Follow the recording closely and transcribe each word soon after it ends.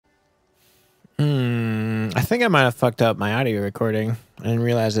I think I might have fucked up my audio recording. I didn't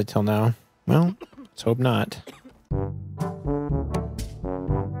realize it till now. Well, let's hope not.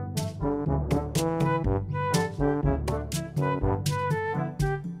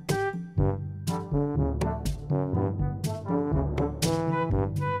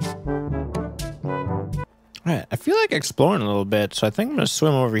 Alright, I feel like exploring a little bit, so I think I'm gonna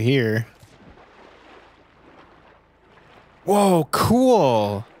swim over here. Whoa,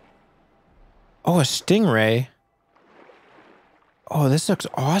 cool! Oh, a stingray. Oh, this looks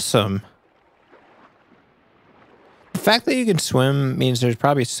awesome. The fact that you can swim means there's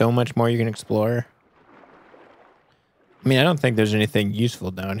probably so much more you can explore. I mean, I don't think there's anything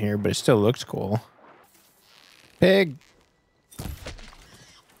useful down here, but it still looks cool. Pig!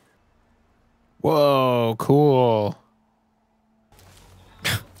 Whoa, cool.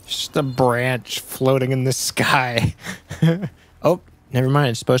 Just a branch floating in the sky. Oh, never mind.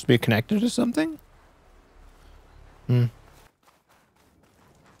 It's supposed to be connected to something?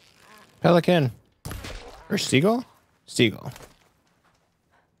 Pelican. Or seagull? Seagull.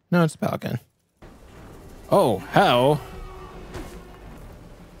 No, it's a pelican. Oh, hell.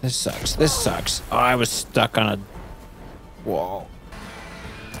 This sucks. This sucks. Oh, I was stuck on a wall.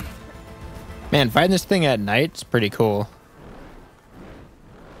 Man, fighting this thing at night is pretty cool.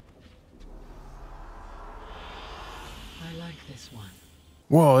 I like this one.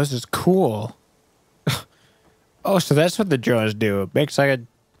 Whoa, this is cool. Oh, so that's what the drones do. It makes like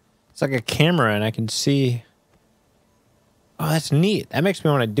it's like a camera and I can see. Oh, that's neat. That makes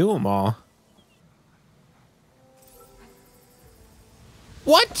me want to do them all.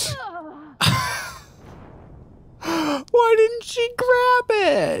 What? Why didn't she grab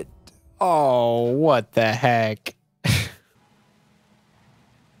it? Oh, what the heck?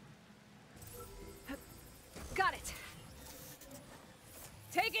 Got it.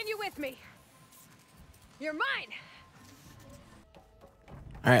 Taking you with me. You're mine.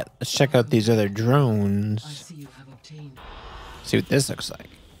 All right, let's check out these other I drones. see you have obtained. See what this looks like.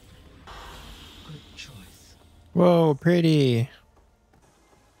 Good choice. Whoa, pretty.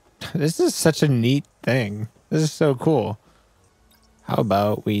 This is such a neat thing. This is so cool. How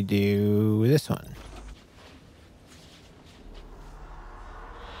about we do this one?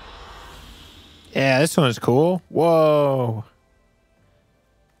 Yeah, this one's cool. Whoa.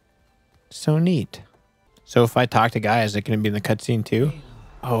 So neat. So if I talk to guys, is it going to be in the cutscene too?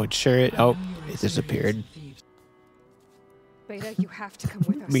 Oh, it sure it. Oh, it disappeared. Beta, you have to come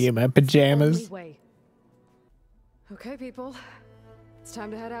with us. Me in my Only pajamas. way. Okay, people. It's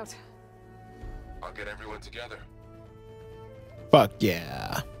time to head out. I'll get everyone together. Fuck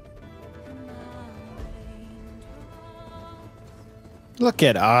yeah. Look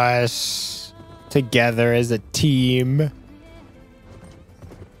at us. Together as a team.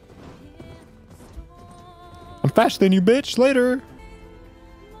 I'm faster than you, bitch. Later.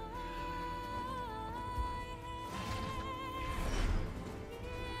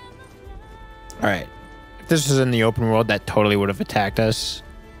 Alright. If this was in the open world, that totally would have attacked us.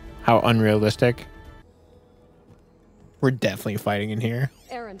 How unrealistic. We're definitely fighting in here.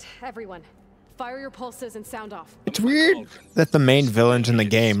 Errand, everyone. Fire your pulses and sound off. It's weird that the main villain's in the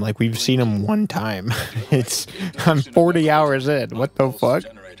game, like we've seen him one time. I'm 40 hours in. What the fuck?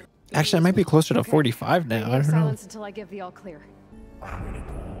 Actually, I might be closer to 45 now. I don't know. Silence until I give the all clear.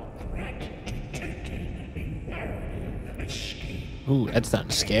 Ooh, that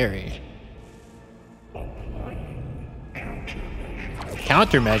sounds scary.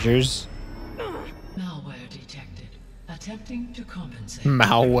 Countermeasures? Malware detected. Attempting to compensate.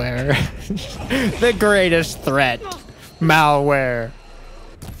 Malware. The greatest threat. Malware.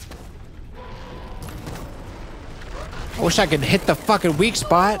 I wish I could hit the fucking weak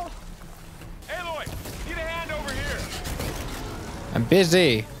spot. Aloy, need a hand over here. I'm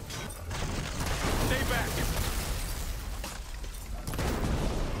busy. Stay back.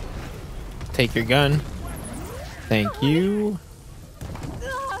 Take your gun. Thank you.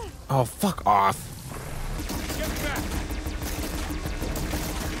 Oh, fuck off. Get back.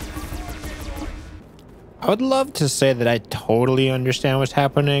 I would love to say that I totally understand what's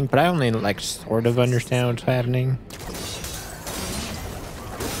happening, but I only, like, sort of understand what's happening.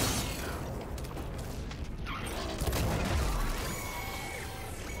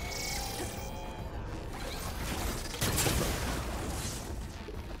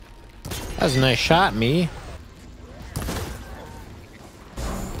 That was a nice shot, me.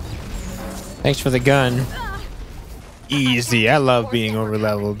 Thanks for the gun. Easy. I love being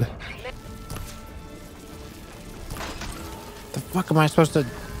overleveled. The fuck am I supposed to...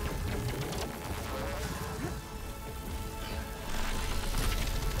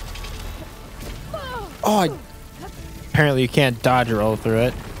 Oh, apparently you can't dodge roll through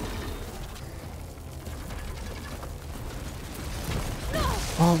it.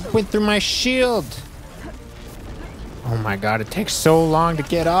 Oh, it went through my shield. Oh my god, it takes so long to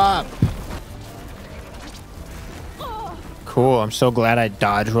get up. Cool, I'm so glad I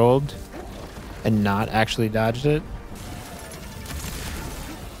dodge rolled and not actually dodged it.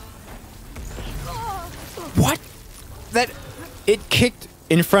 What? That it kicked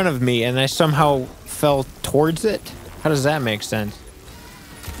in front of me and I somehow fell towards it? How does that make sense?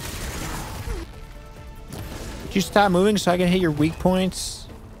 Could you stop moving so I can hit your weak points?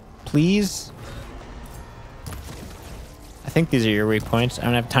 Please? I think these are your weak points. I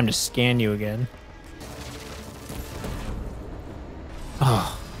don't have time to scan you again.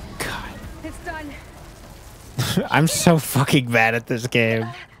 Oh, God. It's done. I'm so fucking bad at this game.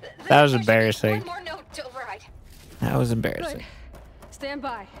 That was embarrassing. One more note to override. That was embarrassing. Good. Stand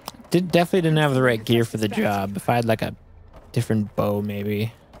by. Definitely didn't have the right gear for the job. If I had like a different bow,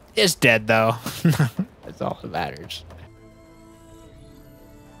 maybe. It's dead though. That's all that matters.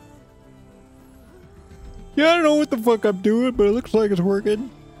 Yeah, I don't know what the fuck I'm doing, but it looks like it's working.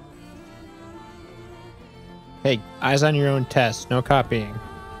 Hey, eyes on your own test. No copying.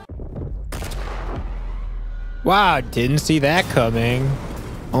 Wow, didn't see that coming.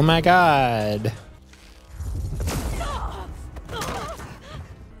 Oh my god.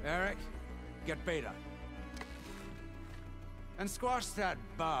 Eric, get Beta. And squash that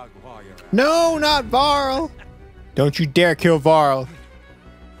bug while you're at it. No, not Varl. Don't you dare kill Varl.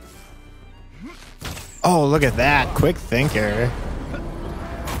 Oh, look at that. Quick thinker.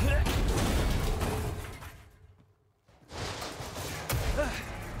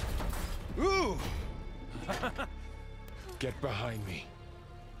 Ooh! Get behind me.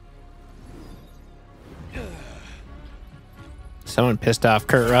 Someone pissed off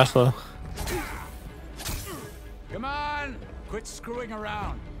Kurt Russell. Come on! Quit screwing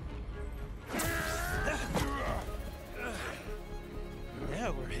around.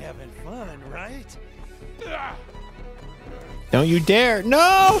 Now we're having fun, right? Don't you dare.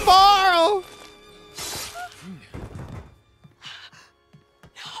 No, Varl!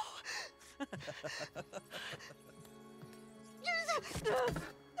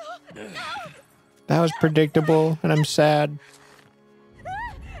 That was predictable, and I'm sad.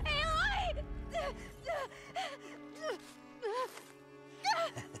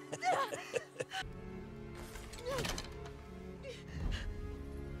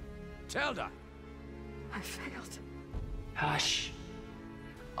 Telda! I failed. Hush.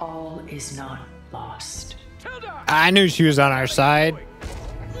 All is not lost. Tilda! I knew she was on our side.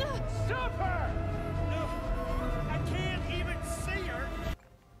 Stop her! I can't even see her.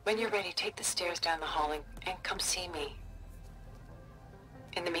 When you're ready, take the stairs down the hall and come see me.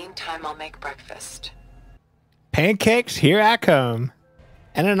 In the meantime, I'll make breakfast. Pancakes, here I come.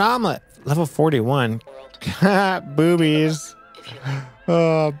 And an omelet. Level 41. World. Boobies. If you like.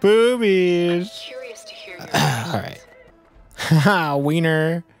 Oh, boobies. Curious to hear your All right.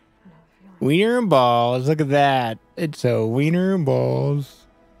 Wiener. Wiener and balls. Look at that. It's a wiener and balls.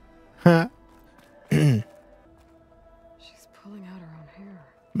 Huh. She's pulling out her own hair.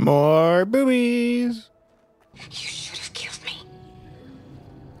 More boobies. You should have killed me.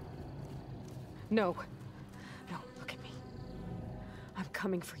 No. No, look at me. I'm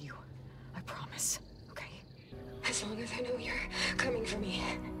coming for you. I promise. Okay? As long as I know you're coming for me,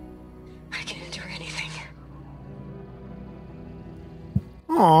 I can endure anything.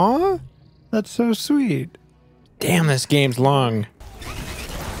 Aw. That's so sweet. Damn, this game's long.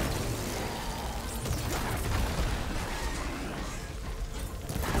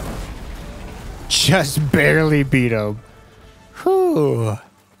 Just barely beat him. Whew.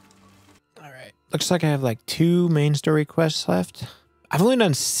 Alright. Looks like I have like 2 main story quests left. I've only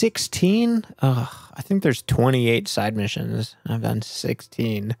done 16. Ugh, I think there's 28 side missions. I've done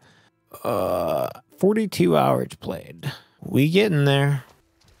 16. 42 hours played. We getting there.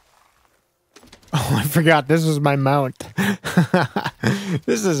 Oh, I forgot this was my mount.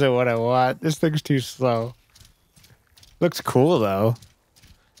 This isn't what I want. This thing's too slow. Looks cool though.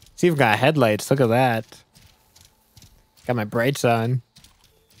 It's even got headlights. Look at that. Got my brights on.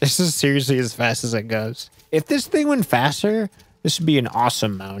 This is seriously as fast as it goes. If this thing went faster, this would be an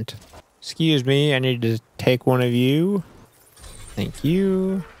awesome mount. Excuse me, I need to take one of you. Thank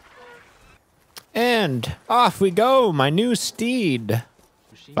you. And off we go, my new steed.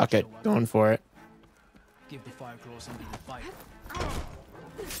 Fuck it, going for it. Give the fire girl something to fight.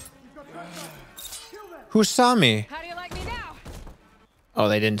 Who saw me? How do you like me now? Oh,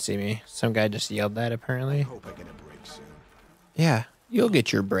 they didn't see me. Some guy just yelled that apparently. Hope I get a break soon. Yeah, you'll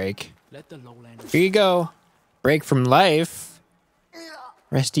get your break. Let the lowlanders. Here you go. Break from life.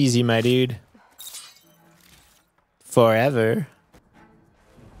 Rest easy, my dude. Forever.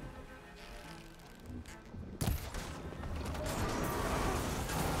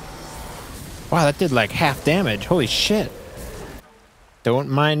 Wow, that did like half damage. Holy shit. Don't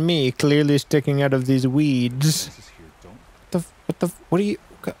mind me clearly sticking out of these weeds. What are you...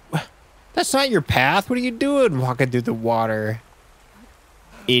 That's not your path. What are you doing walking through the water?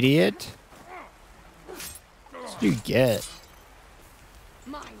 Idiot. That's what you get.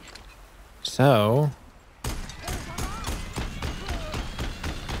 So...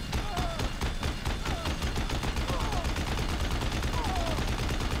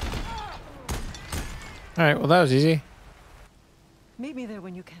 Alright, well that was easy. Meet me there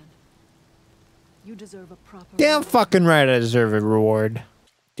when you can. You deserve a proper... Damn fucking right I deserve a reward.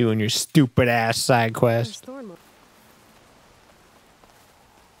 Doing your stupid ass side quest.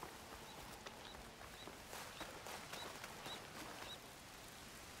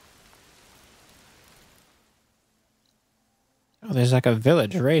 Oh, there's like a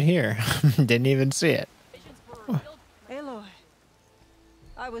village right here. Didn't even see it. Aloy,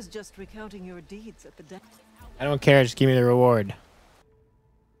 I was just recounting your deeds at the death. I don't care, just give me the reward.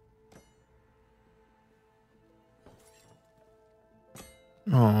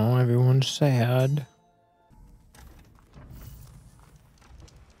 Oh, everyone's sad.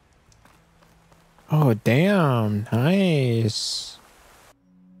 Oh, damn. Nice.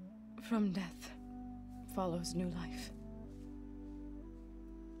 From death follows new life.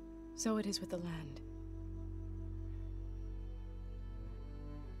 So it is with the land.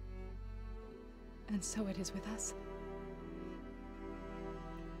 And so it is with us.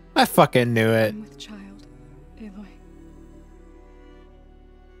 I fucking knew it. I'm with child, Aloy.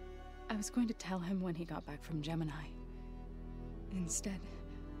 I was going to tell him when he got back from Gemini. Instead,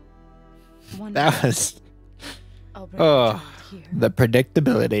 one That day, was... I'll bring the child here. The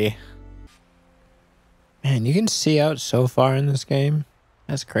predictability. Man, you can see out so far in this game.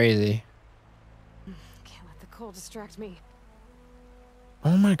 That's crazy. Can't let the cold distract me.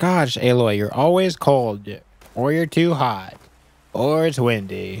 Oh my gosh, Aloy, you're always cold. Or you're too hot. Or it's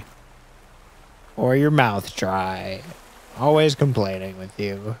windy. Or your mouth's dry. Always complaining with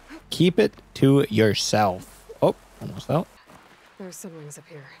you. Keep it to yourself. Oh, almost fell. There are some rings up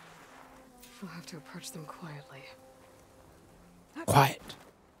here. We'll have to approach them quietly. Quiet.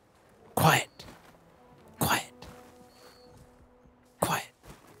 Quiet. Quiet. Quiet.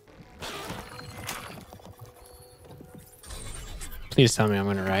 Please tell me I'm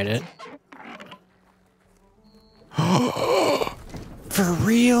gonna ride it. For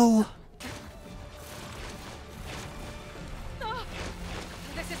real?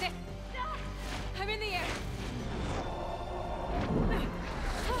 This is it. I'm in the air.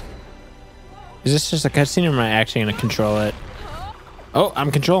 Is this just a cutscene or am I actually gonna control it? Oh,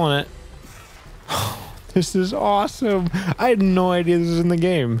 I'm controlling it. This is awesome. I had no idea this was in the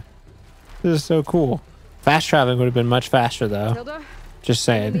game. This is so cool. Fast traveling would have been much faster though. Hilda, Just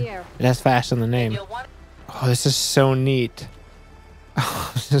saying. It has fast in the name. Oh, this is so neat.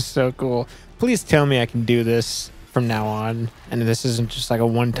 Oh, this is so cool. Please tell me I can do this from now on. And this isn't just like a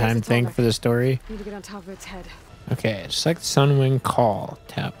one-time thing for the story. need to get on top of its head. Okay, just like Sunwing Call.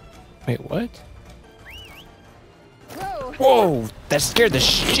 Tap. Wait, what? Whoa! Whoa! That scared the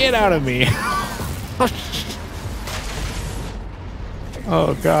shit out of me.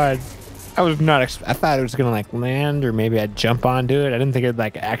 Oh god. I was not I thought it was gonna like land or maybe I'd jump onto it. I didn't think it'd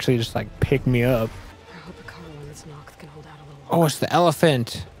like actually just like pick me up. I hope the car on this knock can hold out a little Oh, longer. it's the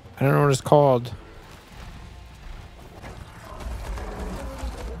elephant. I don't know what it's called.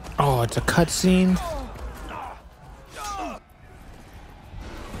 Oh, it's a cutscene.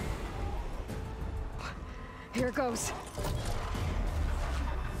 Here it goes.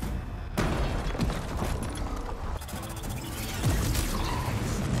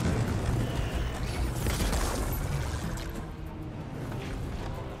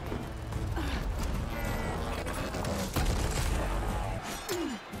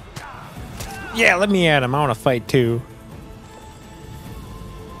 Yeah, let me at him. I want to fight too.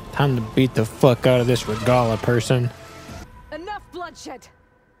 Time to beat the fuck out of this Regala person. Enough bloodshed.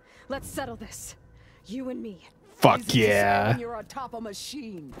 Let's settle this. You and me. Fuck yeah. You're on top of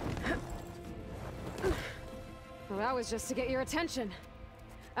machine. Well, that was just to get your attention.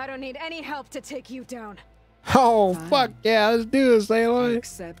 I don't need any help to take you down. Oh, fuck yeah. Let's do this, Aloy.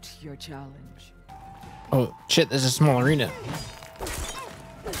 Accept your challenge. Oh, shit. There's a small arena.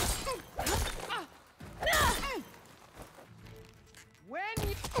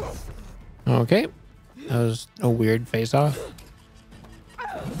 Okay. That was a weird face-off.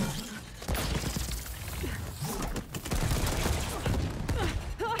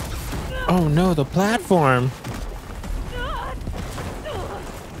 Oh no, the platform.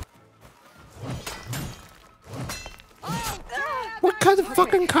 What kind of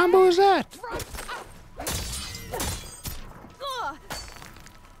fucking combo is that?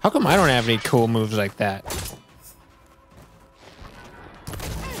 How come I don't have any cool moves like that?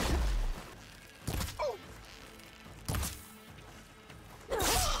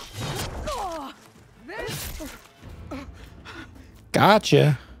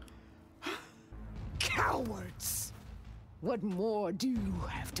 Gotcha. Cowards! What more do you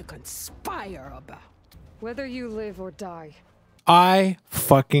have to conspire about? Whether you live or die. I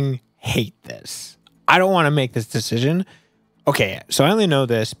fucking hate this. I don't want to make this decision. Okay, so I only know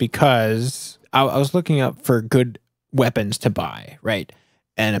this because I was looking up for good weapons to buy, right?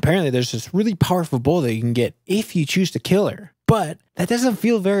 And apparently there's this really powerful bow that you can get if you choose to kill her. But that doesn't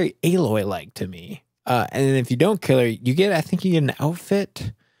feel very Aloy-like to me. And then if you don't kill her, you get, I think you get an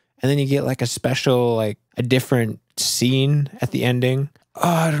outfit. And then you get like a special, like a different scene at the ending. Oh,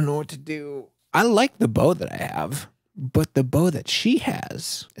 I don't know what to do. I like the bow that I have, but the bow that she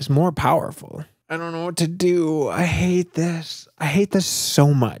has is more powerful. I don't know what to do. I hate this. I hate this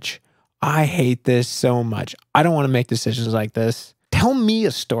so much. I hate this so much. I don't want to make decisions like this. Tell me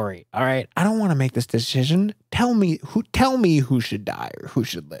a story, all right? I don't want to make this decision. Tell me who should die or who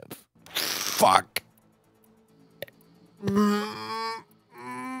should live. Fuck.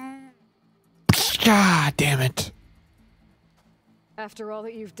 God damn it. After all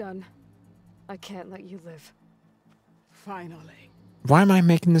that you've done, I can't let you live. Finally. Why am I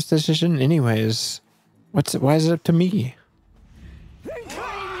making this decision anyways? Why is it up to me?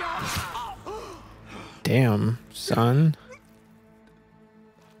 Damn, son.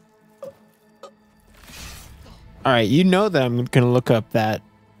 All right, you know that I'm gonna look up that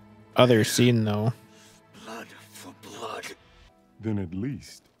other scene though. Blood for blood. Then at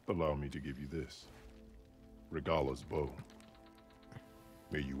least allow me to give you this. Regala's bow.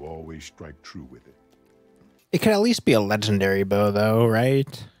 May you always strike true with it. It could at least be a legendary bow though,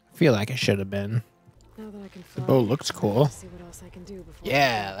 right? I feel like it should have been. Now that I can The fly, bow looks cool. see what else I can do before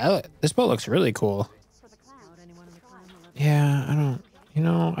Yeah, this bow looks really cool. Yeah,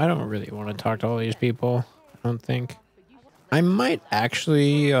 I don't really want to talk to all these people. I don't think. I might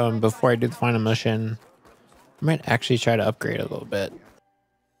actually, before I do the final mission, I might actually try to upgrade a little bit.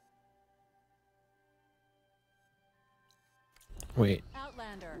 Wait.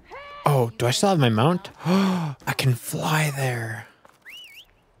 Oh, do I still have my mount? I can fly there.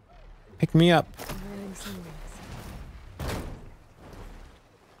 Pick me up.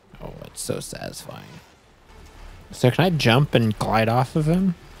 Oh, it's so satisfying. So can I jump and glide off of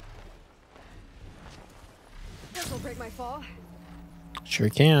him? This'll break my fall. Sure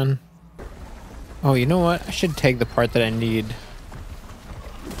can. Oh, you know what? I should take the part that I need.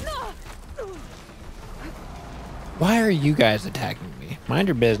 Why are you guys attacking me? Mind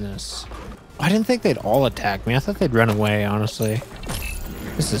your business. I didn't think they'd all attack me. I thought they'd run away, honestly.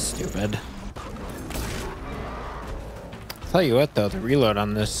 This is stupid. Tell you what, though, the reload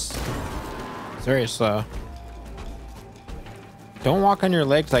on this is very slow. Don't walk on your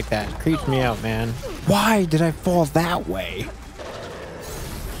legs like that. It creeps me out, man. Why did I fall that way?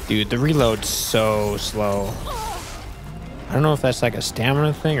 Dude, the reload's so slow. I don't know if that's like a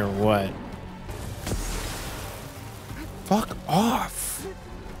stamina thing or what. Fuck off.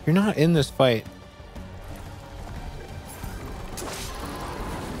 You're not in this fight.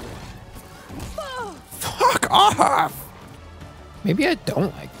 Fuck off. Maybe I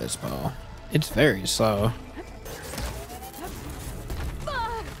don't like this bow. It's very slow.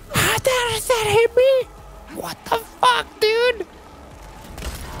 How does that hit me? What the fuck, dude?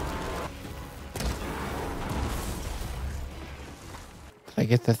 Did I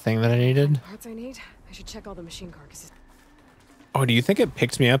get the thing that I needed? Parts I need? I should check all the machine carcasses. Oh, do you think it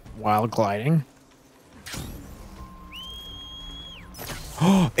picks me up while gliding?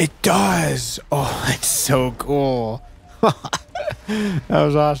 Oh, it does! Oh, that's so cool. That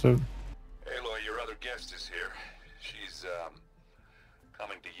was awesome. Aloy, your other guest is here. She's,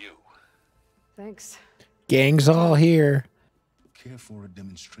 coming to you. Thanks. Gang's all here. Care for a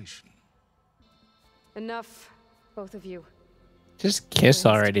demonstration? Enough, both of you. Just kiss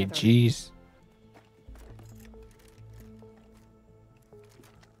already, jeez.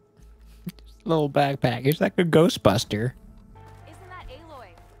 Little backpack. He's like a Ghostbuster. Isn't that Aloy?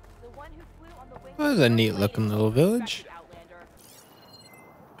 The one who flew on the wings That was a neat looking little village.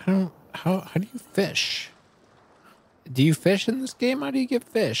 I don't. How do you fish? Do you fish in this game? How do you get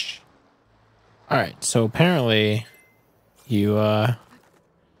fish? All right. So apparently, you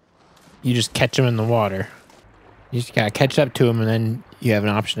just catch them in the water. You just gotta catch up to them, and then you have an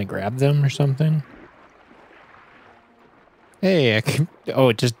option to grab them or something. Hey, I can, oh,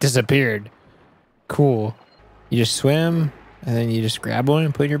 it just disappeared. Cool. You just swim, and then you just grab one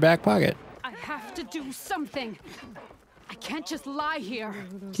and put it in your back pocket. I have to do something. I can't just lie here.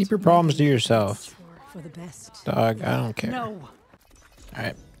 Keep your problems to yourself. For the best. Dog, I don't care. No.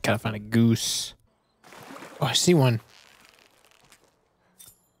 Alright, gotta find a goose. Oh, I see one.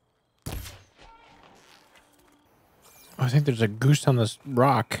 Oh, I think there's a goose on this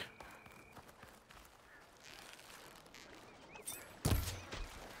rock.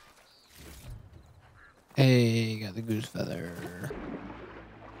 Hey, got the goose feather.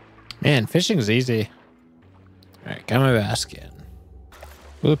 Man, fishing's easy. Alright, got my basket.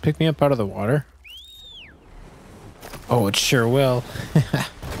 Will it pick me up out of the water? Oh, it sure will.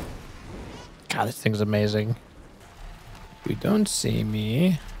 God, this thing's amazing. You don't see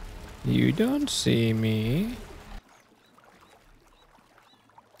me. You don't see me.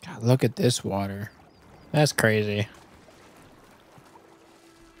 God, look at this water. That's crazy.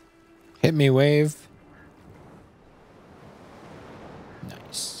 Hit me, wave.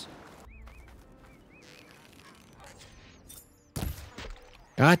 Nice.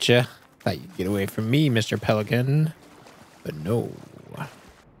 Gotcha. Thought you'd get away from me, Mr. Pelican. But no. God,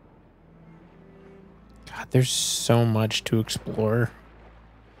 there's so much to explore.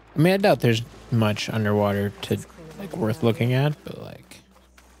 I mean, I doubt there's much underwater to, like, worth looking at, but, like,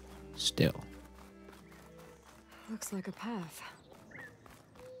 still. Looks like a path.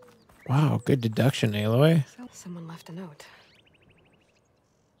 Wow, good deduction, Aloy. Someone left a note.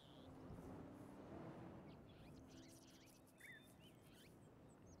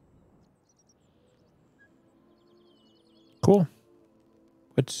 Cool.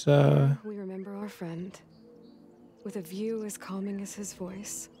 What's, We remember our friend, with a view as calming as his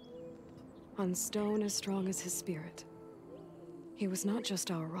voice, on stone as strong as his spirit. He was not just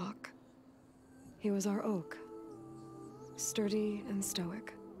our rock. He was our oak, sturdy and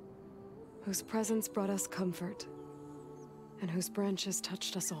stoic, whose presence brought us comfort, and whose branches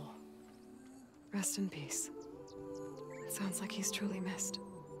touched us all. Rest in peace. It sounds like he's truly missed.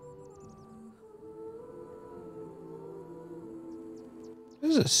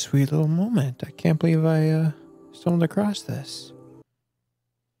 This is a sweet little moment. I can't believe I stumbled across this.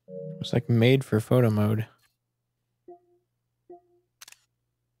 It was like made for photo mode.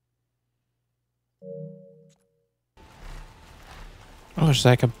 Oh, it's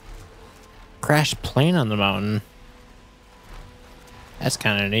like a crashed plane on the mountain. That's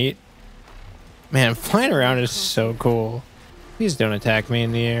kind of neat. Man, flying around is so cool. Please don't attack me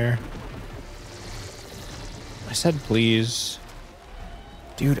in the air. I said please.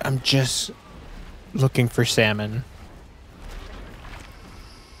 Dude, I'm just looking for salmon.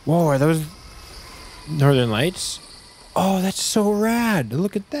 Whoa, are those Northern Lights? Oh, that's so rad.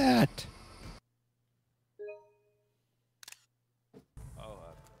 Look at that. Oh,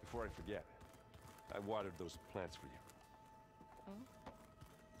 before I forget, I watered those plants for you. Oh?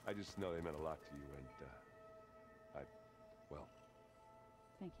 I just know they meant a lot to you, and, well.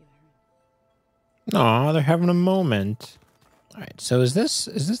 Thank you, Aaron. Aw, they're having a moment. Alright, so is this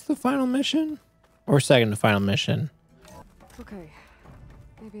the final mission? Or second to final mission? Okay.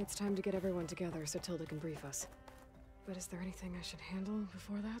 Maybe it's time to get everyone together so Tilda can brief us. But is there anything I should handle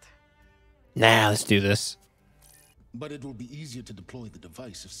before that? Nah, let's do this. But it will be easier to deploy the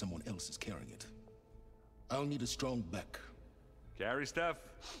device if someone else is carrying it. I'll need a strong back. Carry stuff?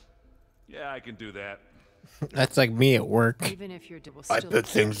 Yeah, I can do that. That's like me at work. Even if you're I put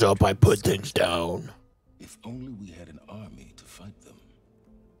things up, I put things down. If only we had an army to fight them.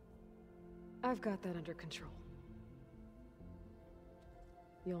 I've got that under control.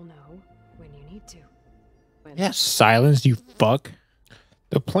 You'll know when you need to. Yeah, silence, you fuck.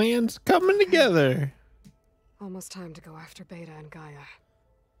 The plan's coming together. Almost time to go after Beta and Gaia.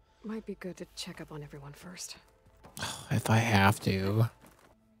 Might be good to check up on everyone first. If I have to.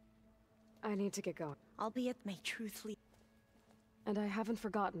 I need to get going. Albeit may truthfully. And I haven't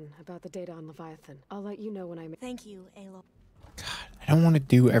forgotten about the data on Leviathan. I'll let you know when I'm... Thank you, Aloy. I don't want to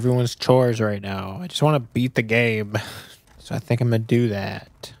do everyone's chores right now. I just want to beat the game. So I think I'm going to do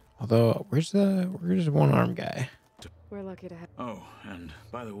that. Although, where's one arm guy? We're lucky to have... Oh, and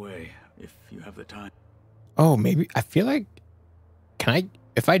by the way, if you have the time... Oh, maybe, I feel like...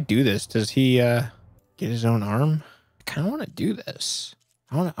 If I do this, does he get his own arm? I kind of want to do this.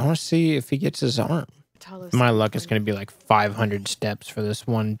 I want to see if he gets his arm. If my luck is going to be like 500 steps for this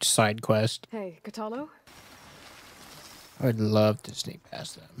one side quest. Hey, Katalo? I would love to sneak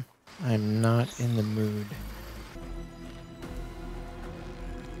past them. I'm not in the mood.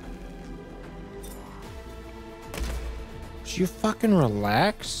 Would you fucking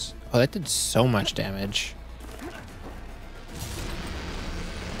relax? Oh, that did so much damage.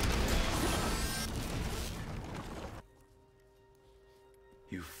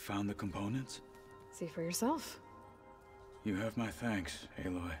 You found the components? See for yourself. You have my thanks,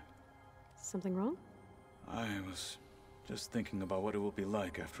 Aloy. Something wrong? I was just thinking about what it will be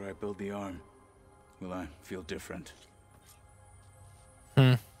like after I build the arm. Will I feel different?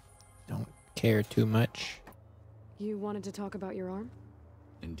 Don't care too much. You wanted to talk about your arm?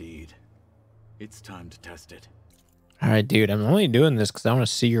 Indeed. It's time to test it. Alright, dude, I'm only doing this because I want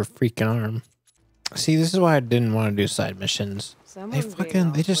to see your freaking arm. See, this is why I didn't want to do side missions. Someone's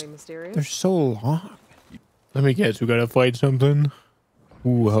they're so long. Let me guess, we gotta fight something?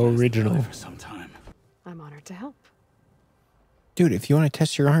 Ooh, how original. For some time. I'm honored to help. Dude, if you want to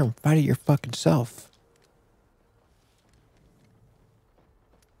test your arm, fight it your fucking self.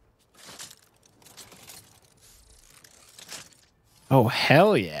 Oh,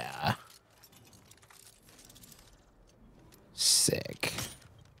 hell yeah. Sick.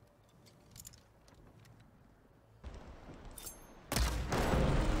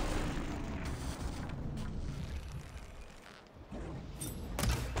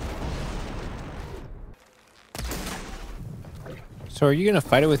 So are you gonna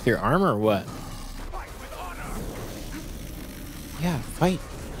fight it with your arm or what? Yeah, fight.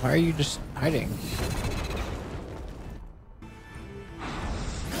 Why are you just hiding?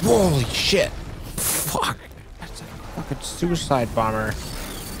 Holy shit! Fuck! That's a fucking suicide bomber.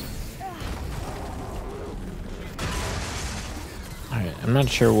 Alright, I'm not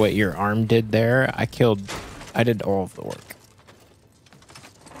sure what your arm did there. I did all of the work.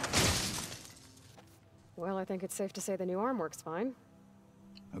 Well, I think it's safe to say the new arm works fine.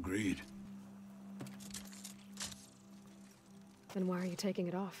 Agreed. Then why are you taking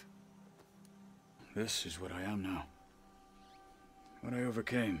it off? This is what I am now. What I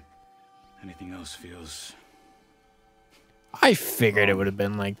overcame. Anything else feels I figured it would have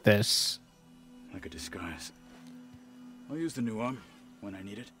been like this. like a disguise. I'll use the new arm when I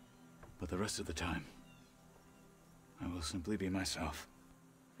need it, but the rest of the time, I will simply be myself.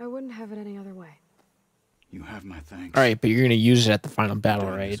 I wouldn't have it any other way. You have my thanks. Alright, but you're gonna use it at the final battle,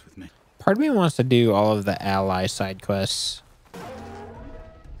 right? Part of me wants to do all of the ally side quests.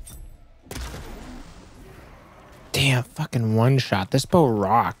 Damn, fucking one shot. This bow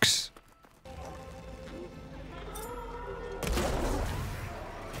rocks.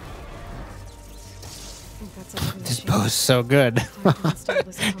 This bow is so good.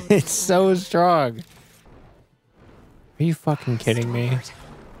 It's so strong. Are you fucking kidding me?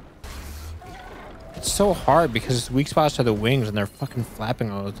 It's so hard because its weak spots are the wings and they're fucking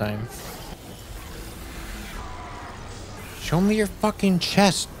flapping all the time. Show me your fucking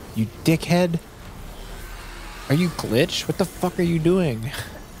chest, you dickhead. Are you glitched? What the fuck are you doing?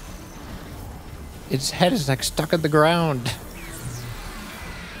 Its head is like stuck at the ground.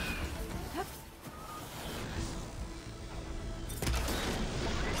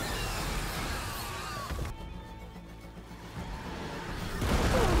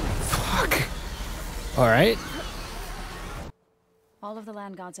 Fuck. Alright. All of the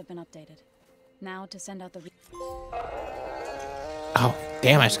land gods have been updated. Now to send out the... Oh,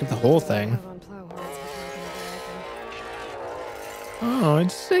 damn, I skipped the whole thing. Oh,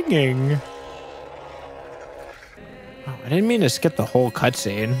 it's singing. Oh, I didn't mean to skip the whole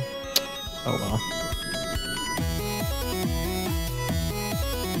cutscene. Oh well.